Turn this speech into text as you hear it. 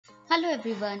Hello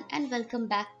everyone and welcome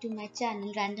back to my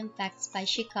channel Random Facts by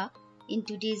Shikha. In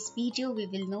today's video we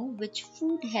will know which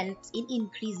food helps in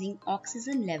increasing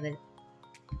oxygen level.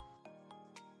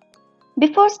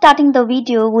 Before starting the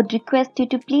video, would request you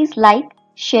to please like,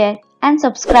 share and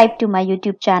subscribe to my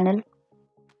YouTube channel.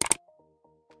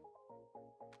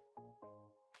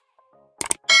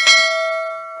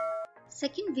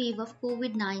 Second wave of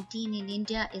COVID-19 in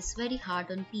India is very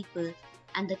hard on people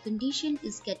and the condition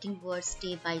is getting worse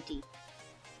day by day.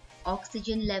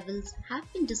 Oxygen levels have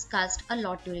been discussed a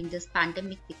lot during this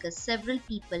pandemic because several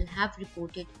people have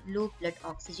reported low blood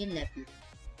oxygen level.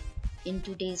 In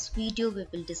today's video, we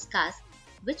will discuss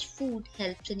which food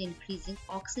helps in increasing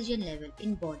oxygen level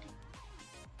in body.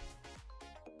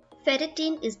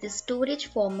 Ferritin is the storage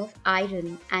form of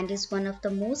iron and is one of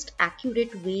the most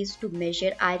accurate ways to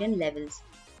measure iron levels.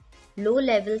 Low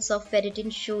levels of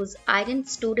ferritin shows iron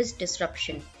storage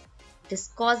disruption. This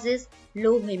causes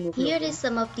low haemoglobin. Here is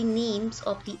some of the names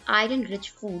of the iron-rich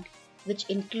food, which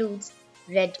includes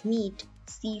red meat,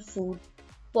 seafood,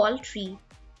 poultry,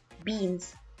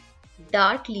 beans,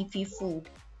 dark leafy food,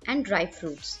 and dry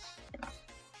fruits.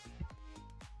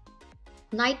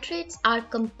 Nitrates are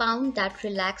compounds that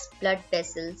relax blood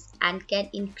vessels and can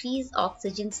increase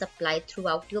oxygen supply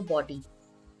throughout your body.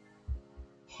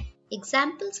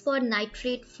 Examples for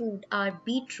nitrate food are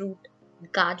beetroot,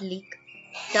 garlic,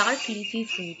 dark leafy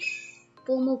food,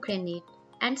 pomegranate,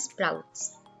 and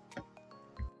sprouts.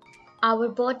 Our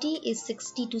body is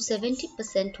 60 to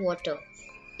 70% water.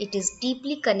 It is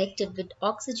deeply connected with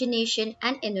oxygenation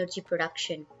and energy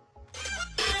production.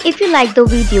 If you like the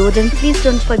video, then please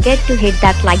don't forget to hit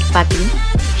that like button,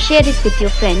 share it with your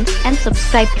friends and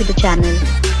subscribe to the channel.